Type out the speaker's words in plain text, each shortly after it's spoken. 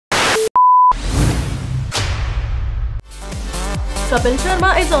Kapil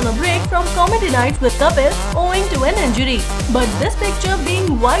Sharma is on a break from Comedy Nights with Kapil owing to an injury. But this picture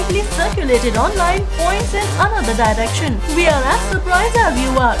being widely circulated online points in another direction. We are as surprised as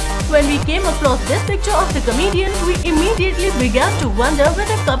you are. When we came across this picture of the comedian, we immediately began to wonder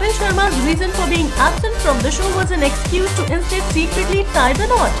whether Kapil Sharma's reason for being absent from the show was an excuse to instead secretly tie the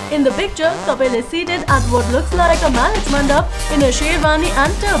knot. In the picture, Kapil is seated at what looks like a marriage mandap in a sherwani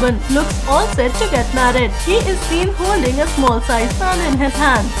and turban, looks all set to get married. He is seen holding a small size fan in his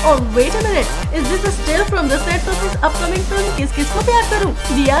hand. Oh wait a minute, is this a still from the sets of his upcoming film Kis Kis Ko Pyar Karu?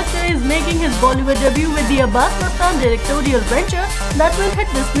 The actor is making his Bollywood debut with the Abbas-Mustan directorial venture that will hit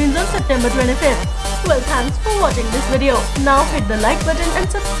the screens on September 25th. Well, thanks for watching this video. Now hit the like button and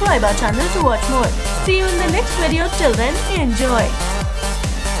subscribe our channel to watch more. See you in the next video. Till then, enjoy.